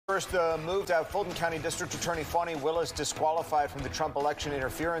First, the move to have Fulton County District Attorney Fani Willis disqualified from the Trump election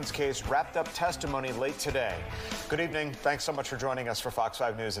interference case wrapped up testimony late today. Good evening. Thanks so much for joining us for Fox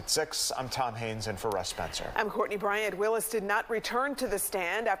 5 News at 6. I'm Tom Haynes in for Russ Spencer. I'm Courtney Bryant. Willis did not return to the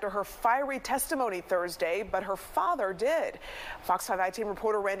stand after her fiery testimony Thursday, but her father did. Fox 5 I-Team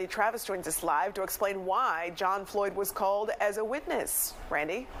reporter Randy Travis joins us live to explain why John Floyd was called as a witness.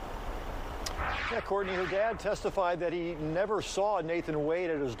 Randy? Yeah, Courtney, her dad testified that he never saw Nathan Wade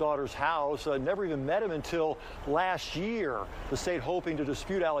at his daughter's house, never even met him until last year. The state hoping to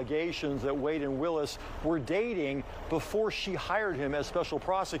dispute allegations that Wade and Willis were dating before she hired him as special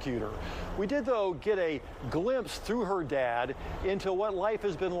prosecutor. We did, though, get a glimpse through her dad into what life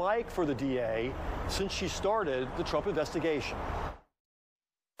has been like for the DA since she started the Trump investigation.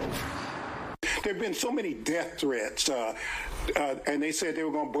 There have been so many death threats, and they said they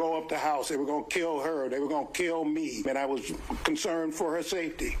were going to blow up the house, they were going to kill her, they were going to kill me, and I was concerned for her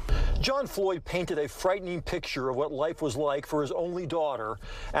safety. John Floyd painted a frightening picture of what life was like for his only daughter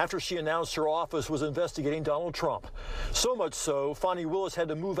after she announced her office was investigating Donald Trump. So much so, Fani Willis had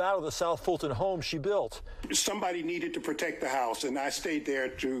to move out of the South Fulton home she built. Somebody needed to protect the house, and I stayed there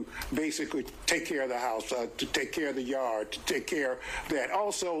to basically take care of the house, to take care of the yard, to take care of that.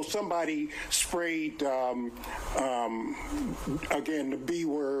 Also, somebody sprayed, again, the B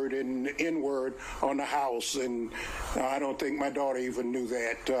word and the N word on the house, and I don't think my daughter even knew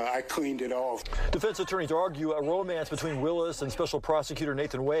that. I cleaned it off. Defense attorneys argue a romance between Willis and Special Prosecutor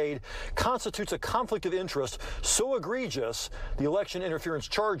Nathan Wade constitutes a conflict of interest so egregious the election interference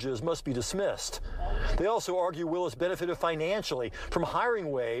charges must be dismissed. They also argue Willis benefited financially from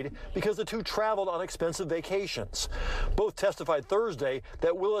hiring Wade because the two traveled on expensive vacations. Both testified Thursday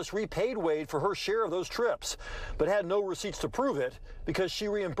that Willis repaid Wade for her share of those trips, but had no receipts to prove it because she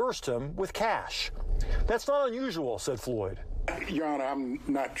reimbursed him with cash. That's not unusual, said Floyd. Your Honor, I'm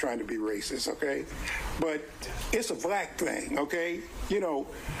not trying to be racist, okay? But it's a black thing, okay? You know,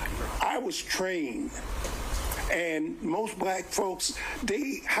 I was trained, and most black folks,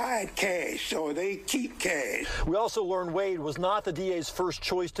 they hide cash or they keep cash. We also learned Wade was not the DA's first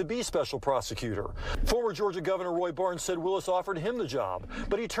choice to be special prosecutor. Former Georgia Governor Roy Barnes said Willis offered him the job,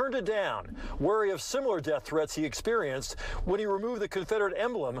 but he turned it down, wary of similar death threats he experienced when he removed the Confederate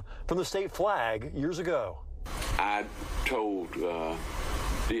emblem from the state flag years ago. I told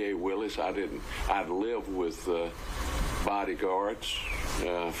D.A. Willis I'd lived with bodyguards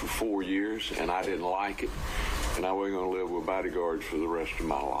for 4 years, and I didn't like it, and I wasn't going to live with bodyguards for the rest of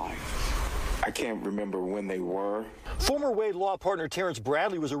my life. I can't remember when they were. Former Wade law partner Terrence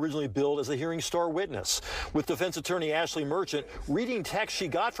Bradley was originally billed as the hearing's star witness, with defense attorney Ashley Merchant reading texts she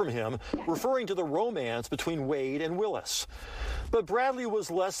got from him referring to the romance between Wade and Willis. But Bradley was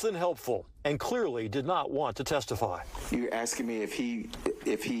less than helpful and clearly did not want to testify. You're asking me if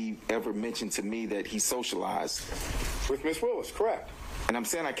he ever mentioned to me that he socialized with Miss Willis, correct? And I'm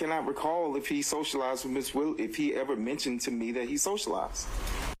saying I cannot recall if he socialized with Miss Willis, if he ever mentioned to me that he socialized.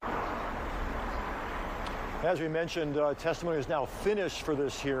 As we mentioned, testimony is now finished for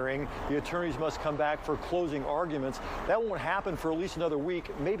this hearing. The attorneys must come back for closing arguments. That won't happen for at least another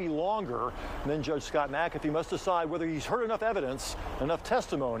week, maybe longer. And then Judge Scott McAfee must decide whether he's heard enough evidence, enough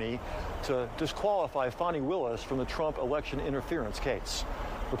testimony to disqualify Fani Willis from the Trump election interference case.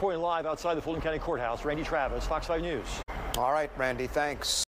 Reporting live outside the Fulton County Courthouse, Randy Travis, Fox 5 News. All right, Randy, thanks.